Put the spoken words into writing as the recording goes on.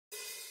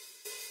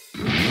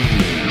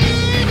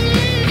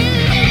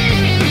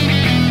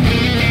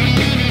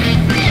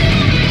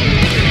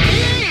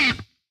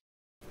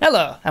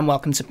Hello and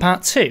welcome to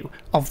part 2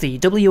 of the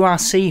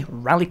WRC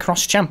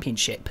Rallycross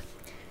Championship.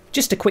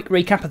 Just a quick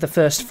recap of the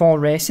first 4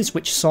 races,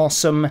 which saw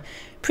some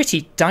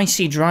pretty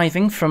dicey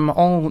driving from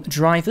all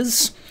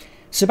drivers.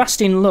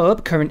 Sébastien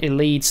Loeb currently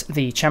leads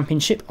the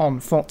championship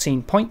on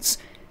 14 points.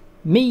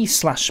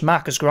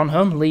 Me/Marcus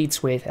Grönholm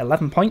leads with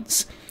 11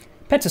 points.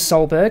 Petter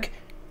Solberg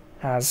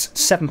has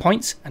 7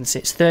 points and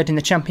sits third in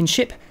the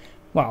championship,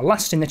 while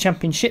last in the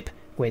championship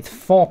with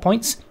 4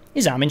 points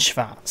is Armin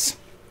Schwarz.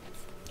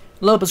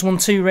 Loeb has won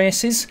 2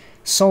 races,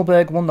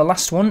 Solberg won the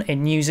last one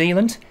in New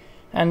Zealand,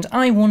 and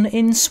I won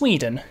in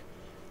Sweden.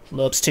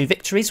 Loeb's 2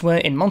 victories were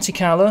in Monte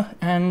Carlo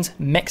and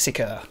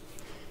Mexico.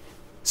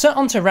 So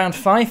on to round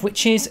 5,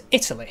 which is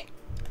Italy.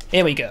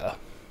 Here we go.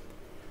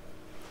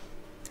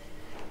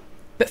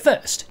 But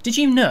first, did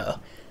you know?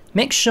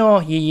 Make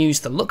sure you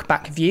use the look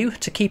back view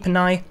to keep an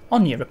eye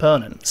on your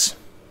opponents.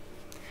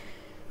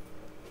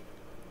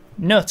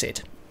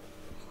 Noted.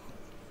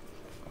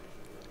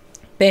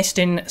 Based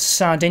in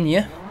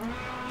Sardinia,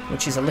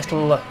 which is a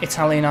little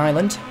Italian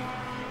island,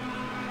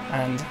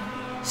 and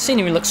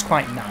scenery looks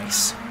quite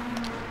nice.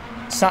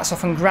 Starts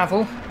off on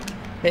gravel,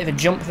 bit of a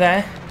jump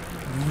there,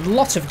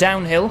 lot of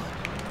downhill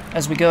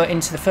as we go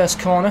into the first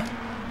corner,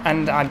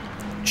 and I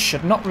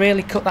should not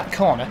really cut that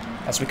corner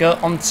as we go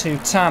onto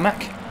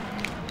tarmac.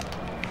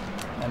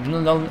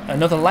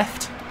 Another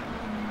left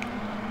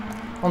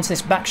onto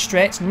this back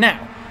straight.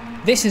 Now,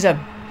 this is a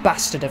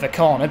bastard of a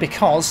corner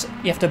because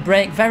you have to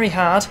brake very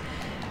hard,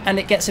 and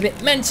it gets a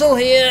bit mental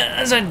here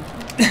as I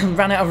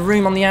ran out of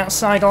room on the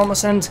outside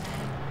almost, and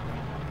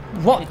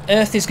what on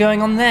earth is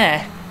going on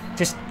there?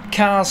 Just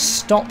cars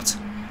stopped.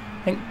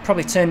 I think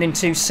probably turned in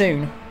too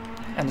soon,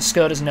 and the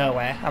Skoda's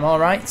nowhere. I'm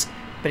alright,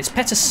 but it's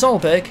Petter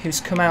Solberg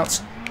who's come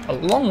out a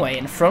long way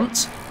in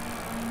front.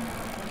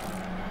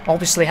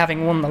 Obviously,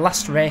 having won the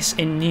last race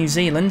in New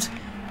Zealand,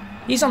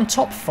 he's on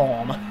top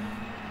form.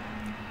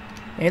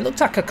 It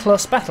looked like a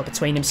close battle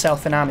between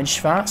himself and Armin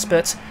Schwarz,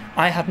 but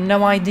I had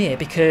no idea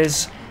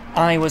because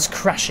I was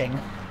crashing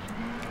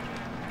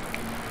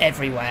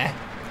everywhere.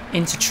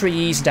 Into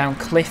trees, down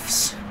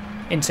cliffs,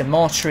 into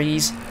more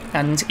trees,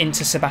 and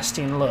into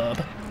Sébastien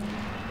Loeb.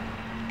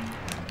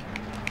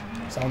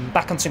 So I'm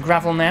back onto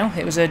gravel now.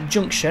 It was a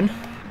junction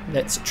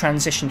that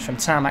transitioned from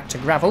tarmac to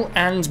gravel,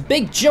 and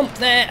big jump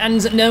there,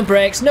 and no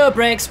brakes,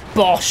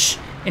 bosh!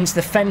 Into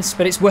the fence,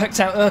 but it's worked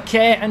out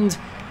okay, and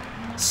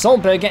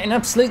Solberg getting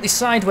absolutely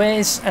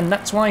sideways, and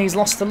that's why he's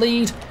lost the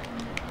lead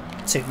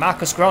to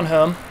Marcus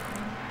Grönholm.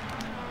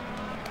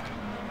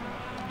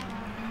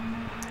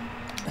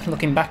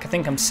 Looking back, I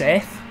think I'm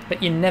safe,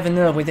 but you never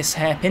know with this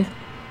hairpin.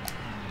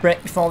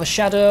 Brake before the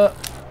shadow.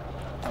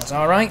 That was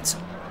alright.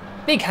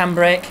 Big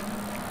handbrake,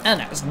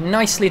 and that was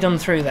nicely done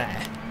through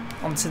there.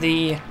 Onto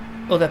the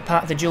other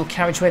part of the dual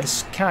carriageway,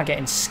 the car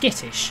getting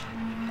skittish.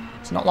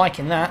 It's not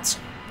liking that.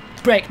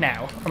 Brake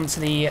now, onto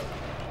the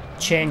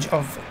change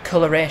of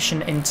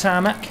coloration in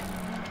tarmac.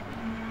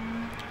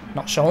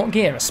 Not sure what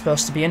gear it's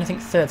supposed to be in, I think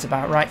third's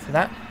about right for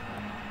that.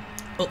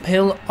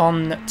 Uphill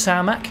on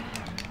tarmac.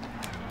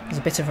 There's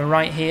a bit of a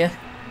right here.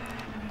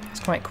 It's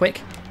quite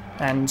quick.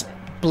 And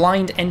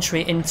blind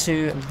entry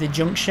into the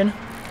junction.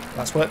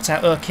 That's worked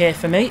out okay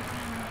for me.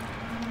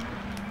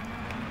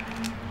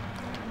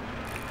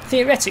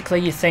 Theoretically,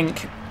 you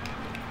think,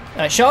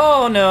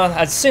 oh no,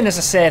 as soon as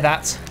I say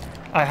that,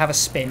 I have a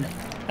spin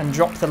and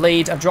drop the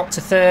lead. I've dropped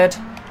to third,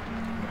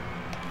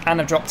 and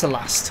I've dropped to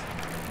last.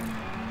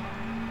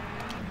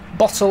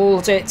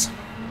 Bottled it.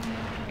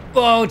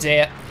 Oh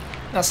dear,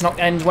 that's not going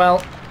to end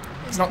well.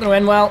 It's not going to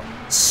end well.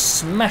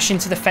 Smash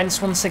into the fence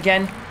once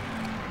again.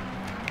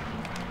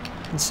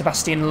 And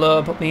Sébastien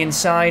Loeb up the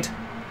inside.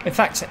 In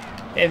fact,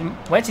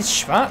 where did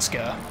Schwarz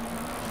go?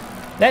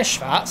 There's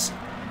Schwarz.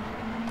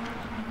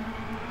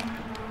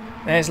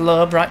 There's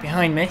Loeb right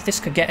behind me. This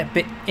could get a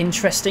bit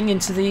interesting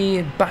into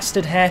the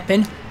bastard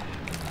hairpin.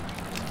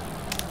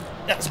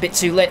 That was a bit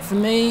too late for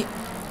me.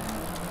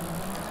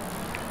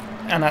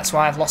 And that's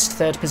why I've lost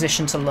third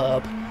position to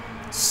Loeb.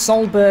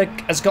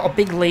 Solberg has got a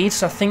big lead,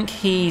 so I think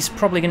he's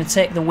probably going to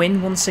take the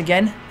win once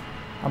again.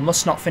 I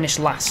must not finish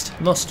last.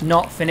 Must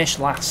not finish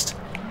last.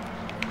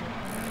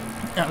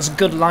 That was a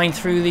good line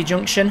through the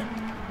junction.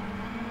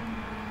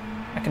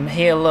 I can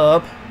hear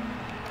Loeb.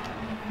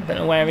 I don't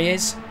know where he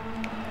is.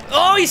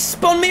 Oh, he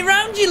spun me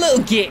round, you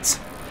little git!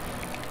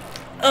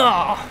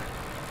 Oh!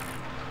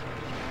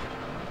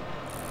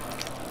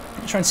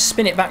 Try and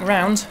spin it back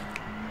round.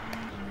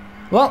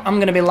 Well, I'm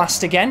going to be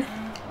last again.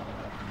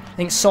 I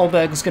think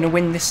Solberg's going to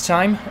win this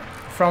time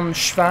from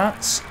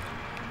Schwarz.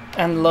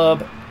 And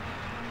Loeb,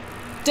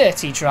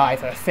 dirty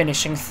driver,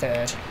 finishing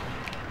third.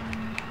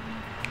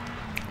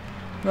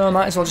 Well, I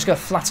might as well just go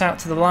flat out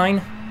to the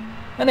line.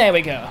 And there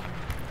we go.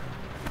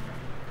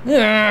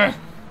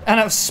 And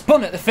I've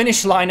spun at the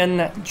finish line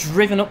and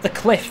driven up the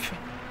cliff.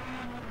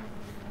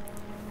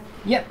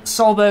 Yep,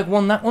 Solberg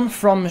won that one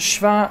from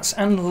Schwarz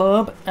and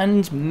Loeb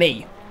and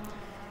me.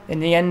 In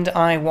the end,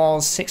 I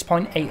was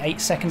 6.88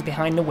 seconds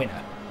behind the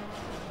winner,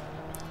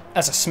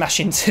 as I smash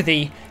into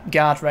the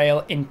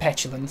guardrail in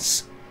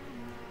petulance.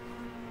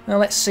 Now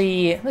let's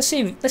see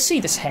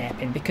this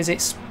hairpin, because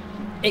it's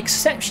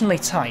exceptionally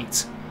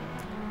tight.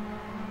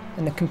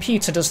 And the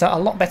computer does that a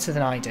lot better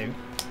than I do.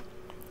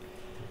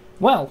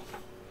 Well,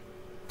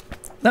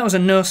 that was a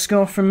no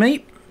score from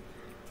me.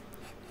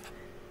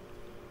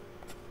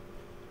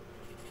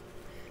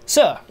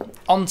 So,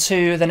 on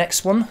to the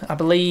next one. I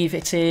believe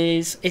it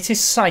is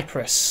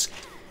Cyprus.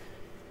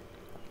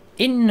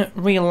 In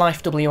real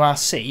life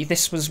WRC,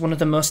 this was one of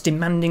the most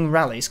demanding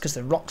rallies because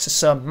the rocks are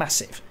so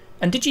massive.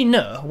 And did you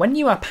know, when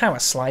you are power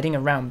sliding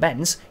around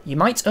bends, you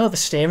might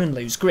oversteer and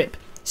lose grip.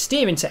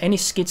 Steer into any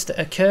skids that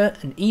occur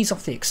and ease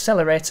off the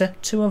accelerator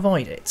to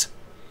avoid it.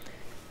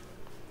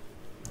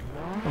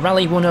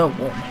 Rally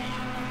 101.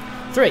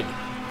 3,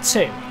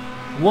 2,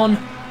 1,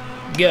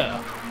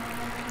 go.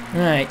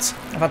 Right,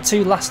 I've had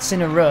 2 lasts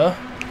in a row,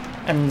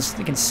 and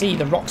you can see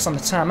the rocks on the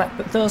tarmac,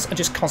 but those are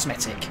just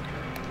cosmetic.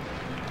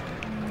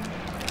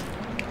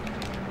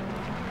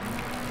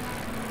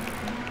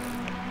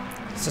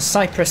 So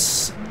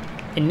Cyprus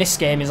in this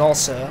game is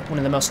also one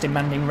of the most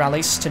demanding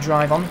rallies to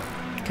drive on,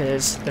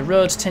 because the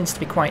road tends to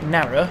be quite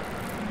narrow.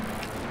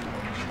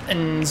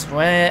 And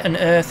where on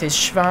earth is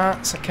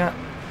Schwarz? I can't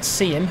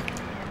see him.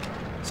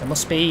 So I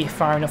must be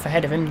far enough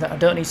ahead of him that I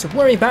don't need to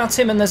worry about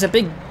him. And there's a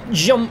big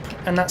jump,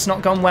 and that's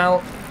not gone well.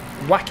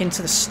 Whack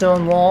into the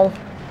stone wall.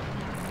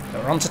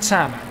 But we're on to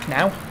tarmac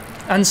now.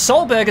 And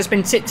Solberg has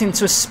been tipped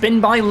into a spin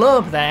by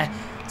Loeb there.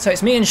 So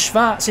it's me and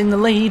Schwarz in the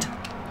lead.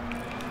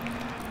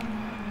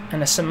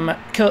 And there's some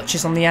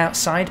coaches on the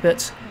outside,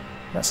 but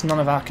that's none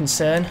of our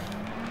concern.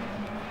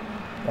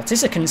 What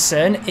is a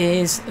concern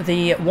is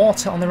the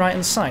water on the right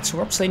hand side. So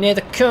we're obviously near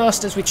the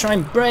coast as we try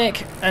and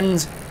brake, and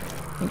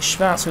I think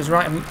Schwarz was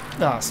right.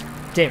 Oh,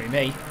 dearie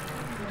me.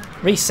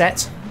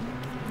 Reset.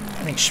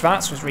 I think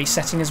Schwarz was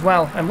resetting as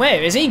well. And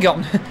where is he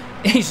gone?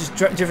 He's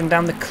just driven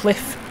down the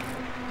cliff.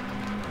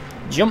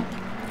 Jump.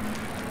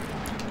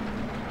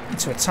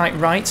 Into a tight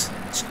right.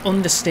 Just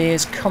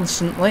understeers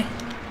constantly.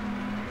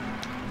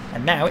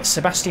 And now it's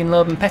Sébastien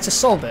Loeb and Petter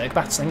Solberg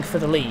battling for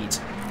the lead.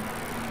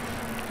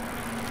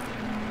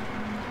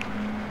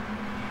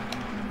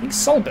 I think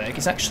Solberg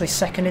is actually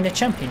second in the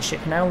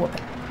championship now,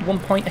 1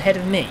 point ahead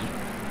of me.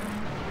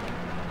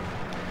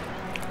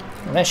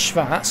 Well, there's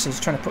Schwarz, who's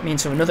trying to put me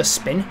into another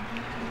spin.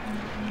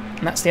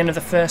 And that's the end of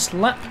the first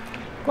lap.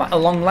 Quite a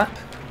long lap.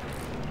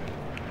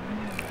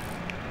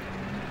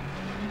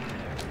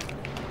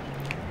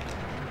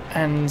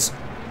 And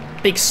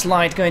big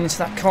slide going into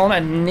that corner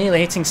and nearly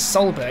hitting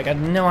Solberg. I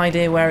had no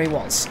idea where he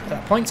was at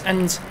that point,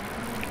 and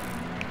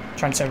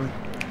trying to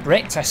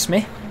brake test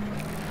me.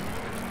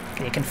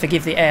 You can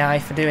forgive the AI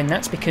for doing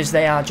that because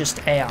they are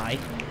just AI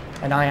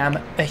and I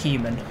am a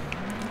human.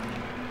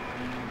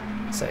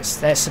 So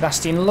there's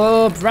Sébastien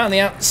Loeb round the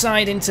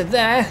outside into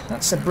there.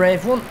 That's a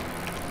brave one.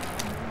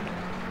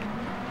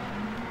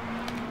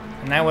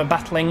 And now we're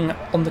battling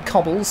on the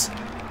cobbles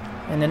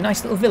in a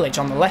nice little village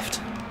on the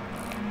left.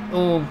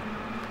 Oh,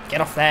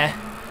 get off there.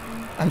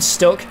 I'm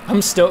stuck.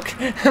 I'm stuck.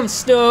 I'm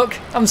stuck.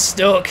 I'm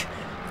stuck.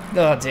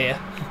 Oh dear.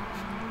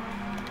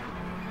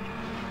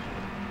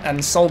 And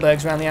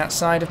Solberg's round the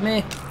outside of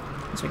me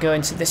as we go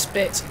into this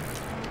bit.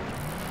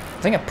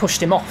 I think I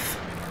pushed him off.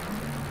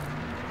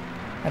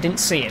 I didn't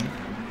see him.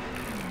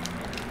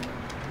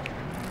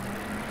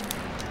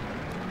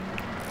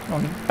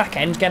 On back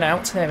end, get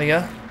out. There we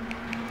go.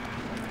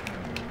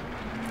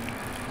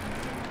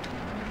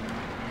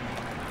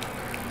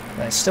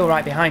 They're still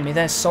right behind me.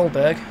 There's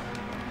Solberg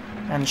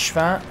and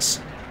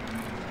Schwarz.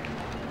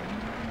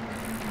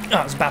 Oh,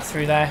 that was bad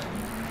through there.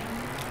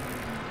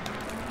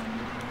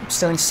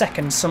 Still in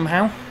second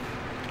somehow.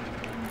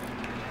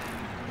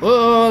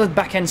 Whoa, the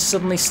back end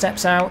suddenly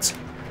steps out.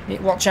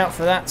 Watch out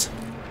for that.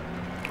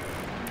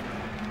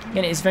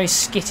 Again, it is very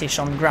skittish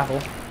on gravel.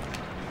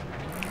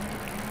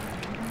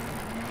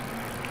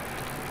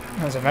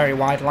 That was a very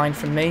wide line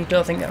from me.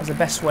 Don't think that was the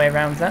best way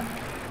around that.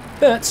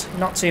 But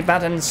not too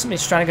bad, and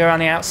somebody's trying to go around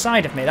the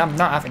outside of me. I'm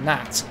not having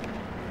that.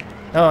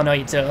 Oh, no,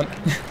 you don't.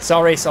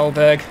 Sorry,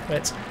 Solberg,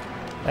 but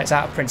that's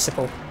out of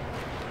principle.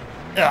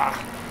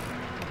 Ah.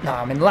 No,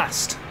 I'm in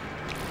last.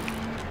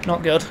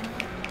 Not good.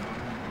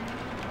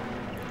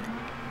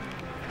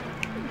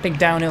 Big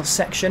downhill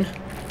section.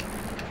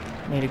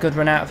 Need a good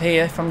run out of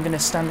here if I'm going to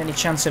stand any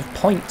chance of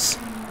points.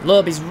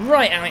 Loeb is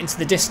right out into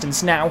the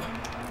distance now.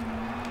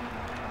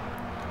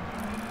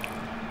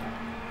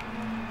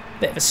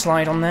 Bit of a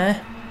slide on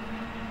there.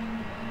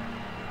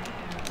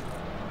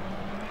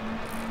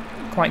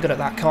 Quite good at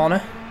that corner.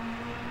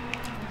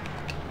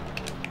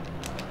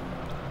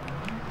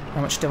 How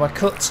much do I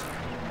cut?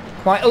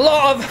 Quite a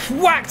lot of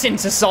whacked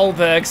into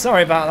Solberg.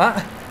 Sorry about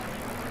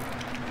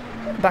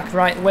that. Back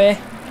right way.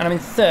 And I'm in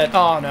third.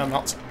 Oh, no, I'm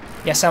not.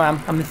 Yes, I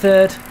am. I'm in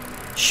third.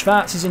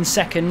 Schwarz is in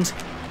second.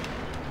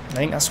 I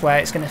think that's where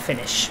it's going to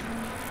finish.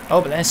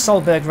 Oh, but there's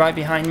Solberg right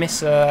behind me,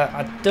 so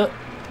I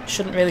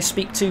shouldn't really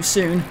speak too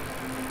soon.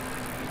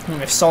 I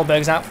wonder if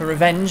Solberg's out for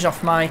revenge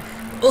off my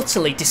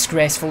utterly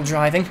disgraceful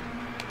driving.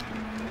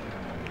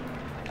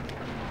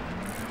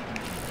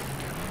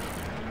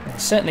 I'll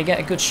certainly get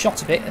a good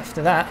shot of it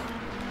after that.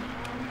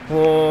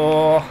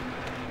 Whoa.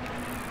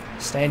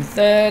 Stay in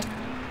third.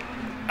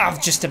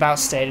 I've just about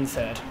stayed in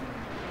third.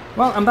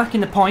 Well, I'm back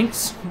in the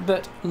points,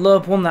 but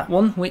Loeb won that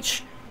one,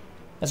 which,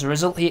 as a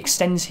result, he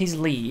extends his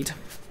lead.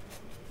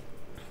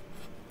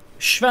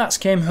 Schwarz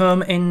came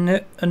home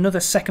in another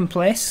second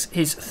place,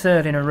 his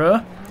third in a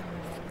row.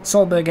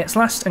 Solberg gets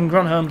last, and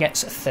Grönholm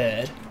gets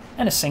third,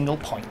 and a single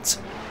point.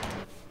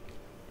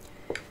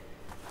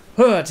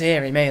 Oh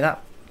dearie me,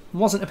 that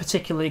wasn't a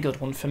particularly good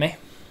one for me.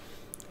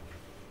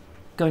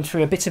 Going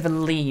through a bit of a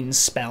lean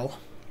spell.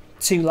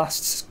 2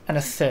 lasts and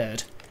a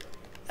third.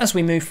 As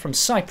we move from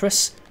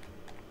Cyprus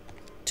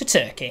to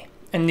Turkey,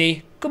 in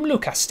the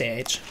Gumluka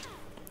stage.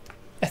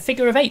 A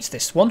figure of 8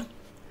 this one.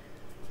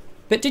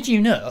 But did you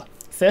know,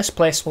 first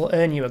place will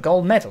earn you a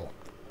gold medal.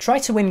 Try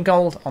to win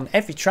gold on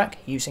every track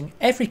using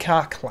every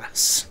car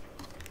class.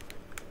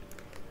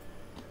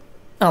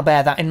 I'll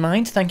bear that in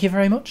mind, thank you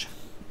very much.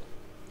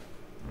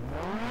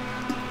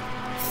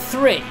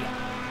 3,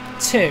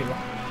 2,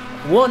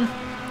 1,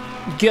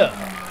 go.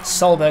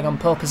 Solberg on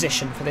pole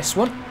position for this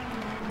one.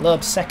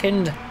 Loeb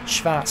second,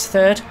 Schwarz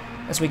third,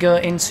 as we go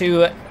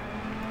into a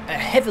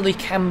heavily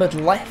cambered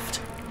left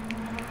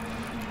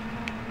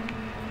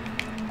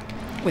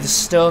with a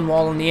stone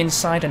wall on the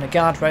inside and a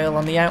guardrail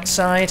on the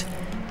outside,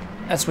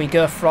 as we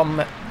go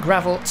from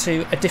gravel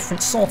to a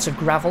different sort of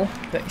gravel,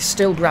 but it's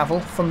still gravel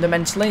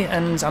fundamentally,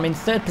 and I'm in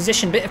third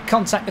position. Bit of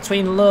contact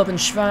between Loeb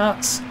and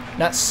Schwarz.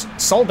 That's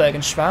Solberg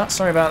and Schwarz,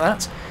 sorry about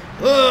that.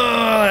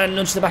 Oh,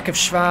 nudge the back of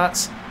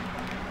Schwarz.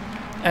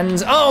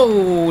 And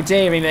oh,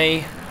 dearie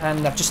me,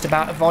 and I've just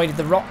about avoided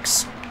the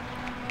rocks.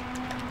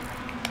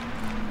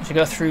 As we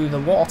go through the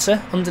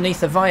water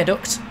underneath the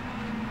viaduct.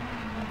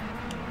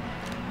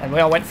 And we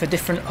all went for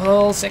different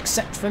holes,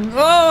 except for...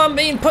 Oh, I'm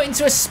being put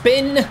into a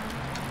spin!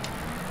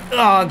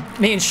 Oh,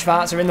 me and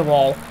Schwarz are in the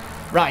wall.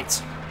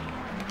 Right.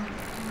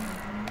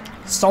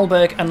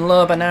 Solberg and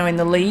Loeb are now in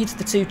the lead,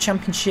 the 2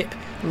 championship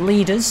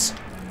leaders.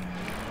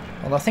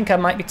 Well, I think I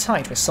might be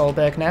tied with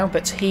Solberg now,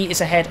 but he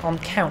is ahead on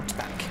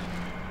countback.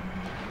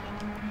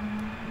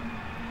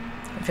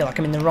 I feel like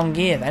I'm in the wrong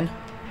gear then.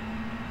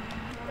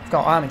 I've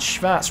got Armin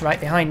Schwarz right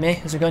behind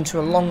me as we go into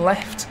a long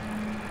left,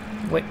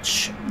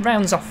 which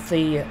rounds off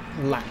the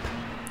lap.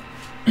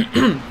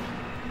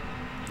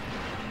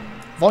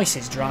 Voice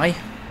is dry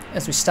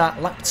as we start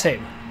lap 2.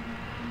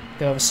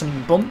 Go over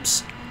some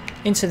bumps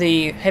into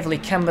the heavily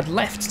cambered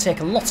left, take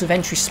a lot of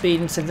entry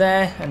speed into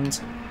there,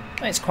 and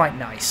it's quite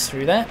nice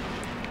through there.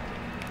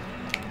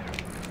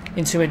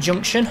 Into a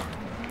junction.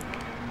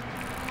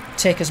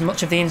 Take as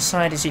much of the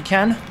inside as you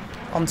can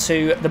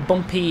onto the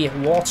bumpy,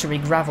 watery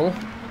gravel.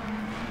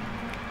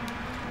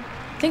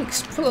 I think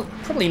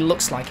probably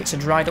looks like it's a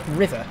dried up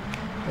river.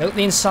 I look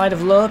the inside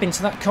of Loeb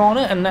into that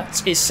corner, and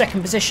that is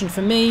second position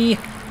for me.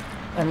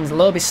 And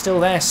Loeb is still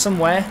there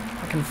somewhere.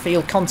 I can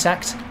feel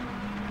contact.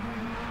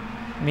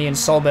 Me and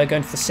Solberg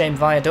going for the same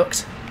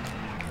viaduct.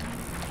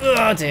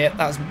 Oh dear,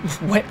 that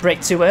was wet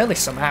brake too early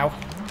somehow.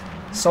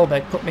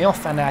 Solberg put me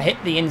off and I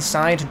hit the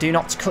inside. Do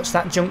not touch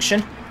that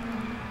junction.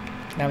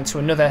 Now into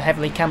another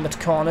heavily cambered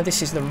corner.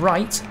 This is the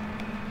right.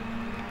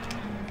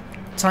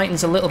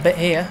 Tightens a little bit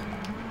here.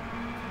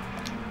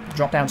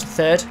 Drop down to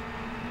third.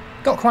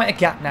 Got quite a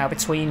gap now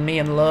between me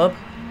and Loeb.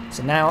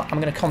 So now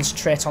I'm going to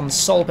concentrate on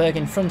Solberg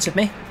in front of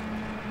me.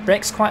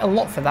 Brakes quite a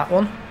lot for that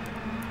one.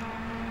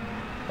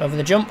 Over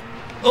the jump.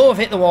 Oh, I've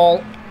hit the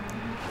wall.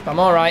 But I'm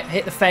alright.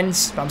 Hit the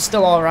fence, but I'm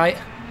still alright.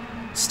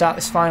 Start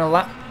this final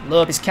lap.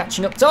 Loeb is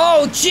catching up.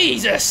 Oh,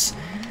 Jesus!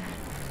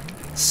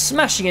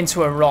 Smashing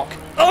into a rock.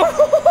 Oh,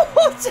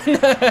 what on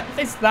earth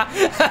is that?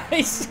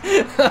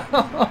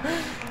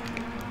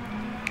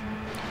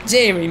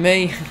 Deary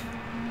me.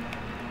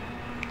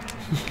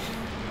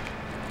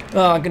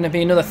 Oh, going to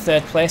be another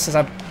third place as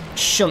I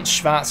shunt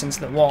Schwarz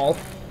into the wall.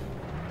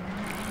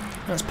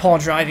 That's poor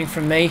driving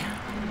from me.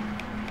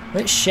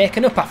 But it's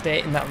shaken up after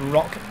hitting that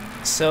rock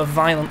so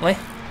violently.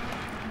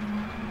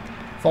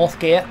 Fourth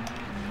gear.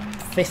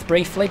 Fifth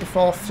briefly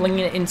before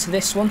flinging it into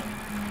this one.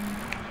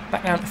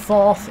 Back down to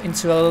fourth,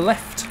 into a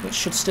left, which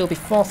should still be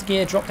fourth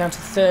gear. Drop down to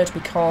third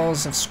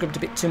because I've scrubbed a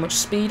bit too much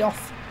speed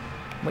off.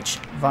 Which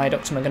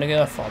viaduct am I going to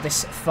go for?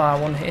 This far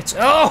one hit.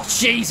 Oh,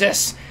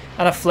 Jesus!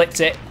 And I flicked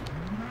it.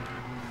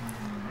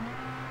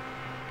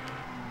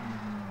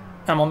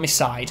 I'm on my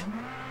side.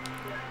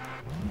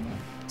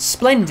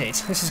 Splendid.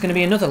 This is going to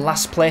be another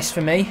last place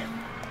for me.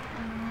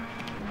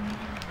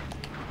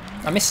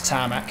 I missed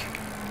tarmac.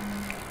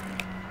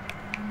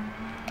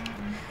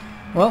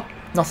 Well,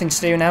 nothing to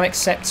do now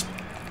except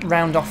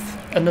round off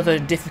another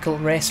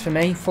difficult race for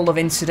me, full of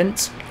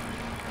incidents.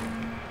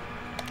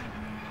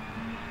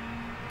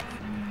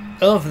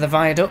 Over the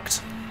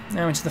viaduct,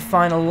 now into the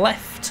final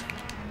left.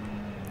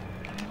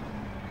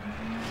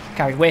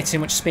 Carried way too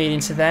much speed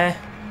into there.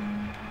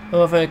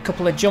 Over a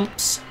couple of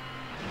jumps,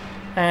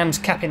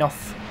 and capping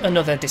off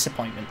another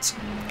disappointment.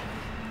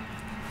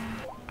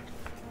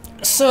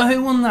 So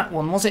who won that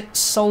one? Was it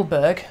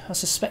Solberg? I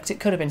suspect it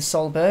could have been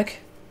Solberg.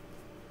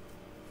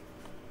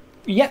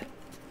 Yep,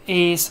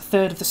 is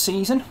third of the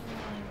season.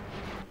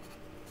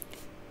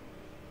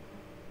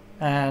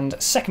 And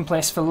second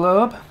place for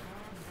Loeb.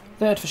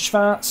 third for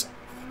Schwarz,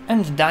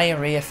 and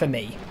diarrhea for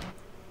me.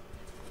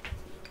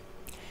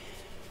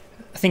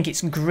 I think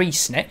it's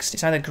Greece next.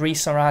 It's either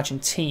Greece or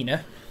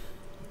Argentina.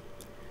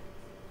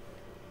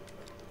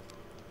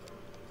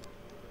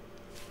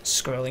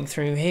 Scrolling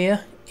through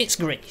here, it's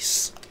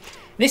Greece.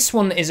 This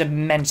one is a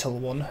mental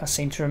one, I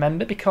seem to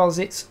remember, because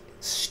it's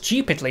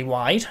stupidly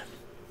wide.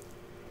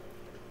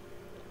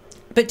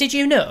 But did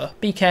you know?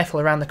 Be careful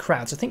around the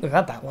crowds. I think we've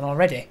had that one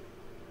already.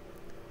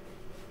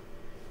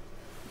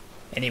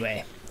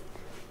 Anyway,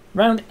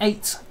 round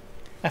 8.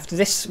 After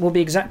this, we'll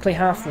be exactly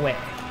halfway.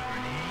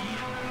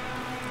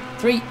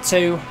 3,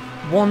 2,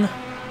 1.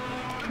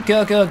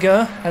 Go, go,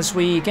 go, as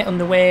we get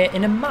underway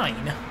in a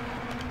mine.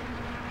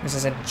 This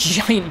is a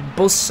giant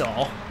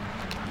buzzsaw.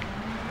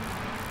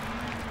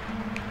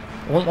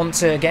 I won't want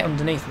to get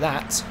underneath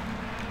that.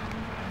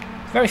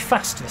 Very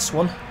fast, this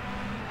one.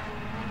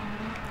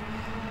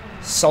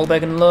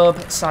 Solberg and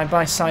Loeb side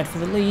by side for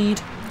the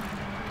lead.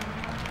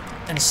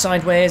 And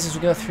sideways as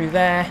we go through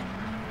there.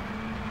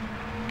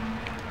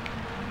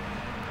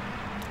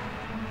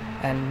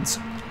 And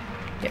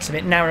gets a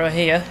bit narrow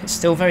here. It's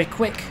still very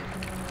quick.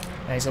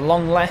 There's a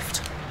long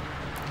left.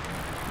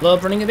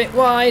 Loeb running a bit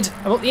wide.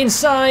 I'm up the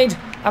inside.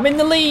 I'm in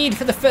the lead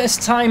for the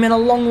first time in a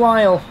long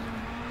while.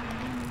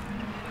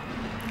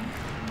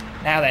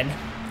 Now then.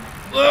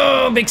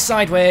 Oh, big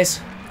sideways.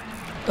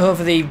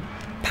 Over the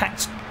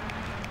packed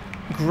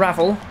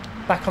gravel.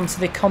 Back onto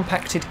the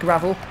compacted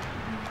gravel.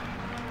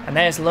 And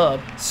there's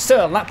Loeb.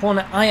 So, lap 1,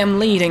 I am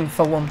leading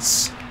for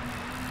once.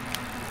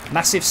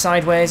 Massive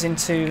sideways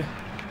into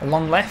a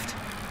long left.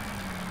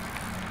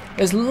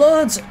 There's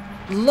loads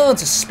of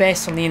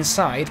space on the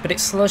inside, but it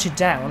slows you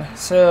down,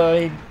 so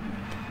you've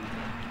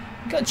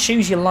got to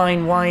choose your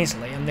line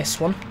wisely on this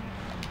one.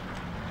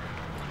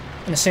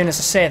 And as soon as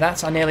I say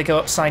that, I nearly go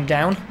upside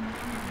down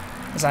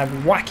as I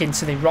whack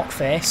into the rock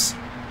face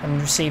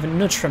and receive a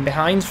nudge from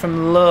behind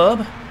from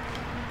Loeb.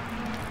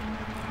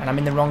 And I'm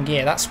in the wrong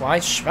gear, that's why.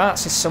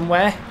 Schwarz is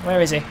somewhere. Where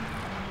is he?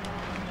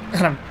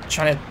 And I'm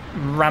trying to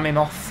ram him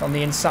off on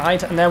the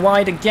inside, and they're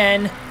wide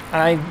again.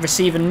 I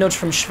receive a nudge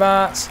from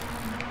Schwarz.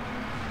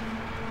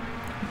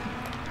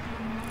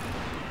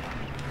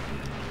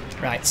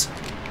 Right.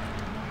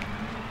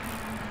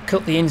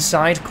 Cut the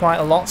inside quite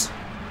a lot.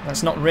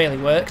 That's not really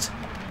worked.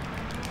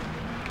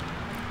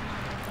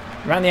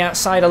 Around the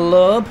outside of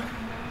Loeb.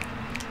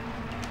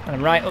 And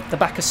I'm right up the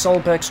back of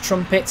Solberg's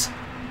trumpet.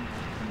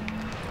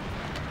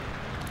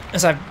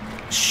 As I've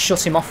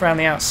shut him off around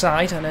the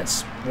outside, and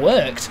it's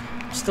worked.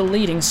 I'm still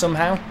leading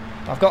somehow.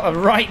 I've got a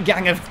right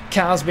gang of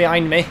cars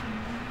behind me.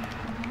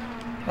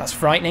 That's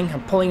frightening.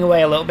 I'm pulling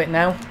away a little bit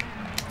now.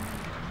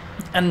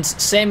 And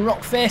same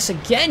rock face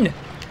again.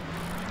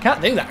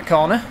 Can't do that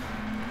corner.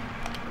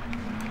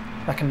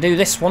 I can do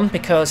this one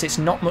because it's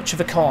not much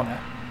of a corner.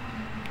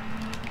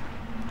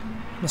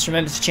 Must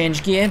remember to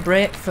change gear,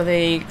 brake for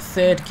the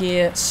third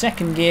gear,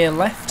 second gear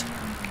left.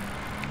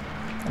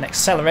 And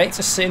accelerate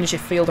as soon as you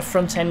feel the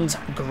front end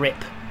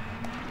grip.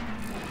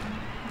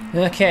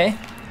 Okay.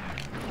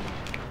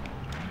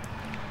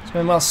 It's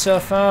going well so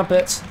far,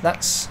 but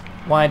that's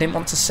why I didn't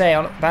want to say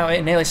about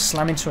it, nearly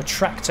slam into a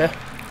tractor.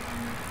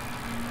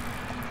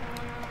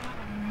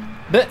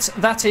 But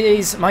that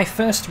is my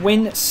first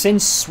win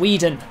since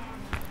Sweden.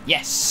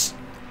 Yes.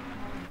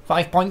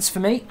 5 points for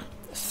me.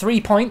 3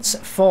 points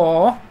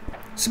for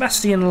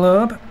Sébastien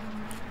Loeb.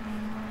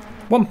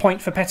 1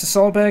 point for Peter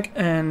Solberg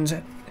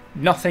and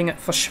nothing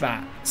for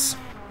Schwarz.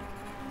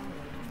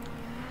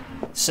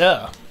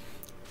 So,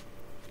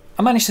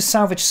 I managed to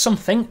salvage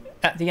something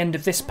at the end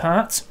of this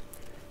part.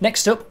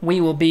 Next up, we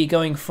will be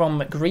going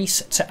from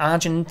Greece to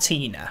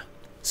Argentina.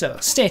 So,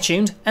 stay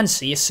tuned and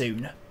see you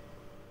soon.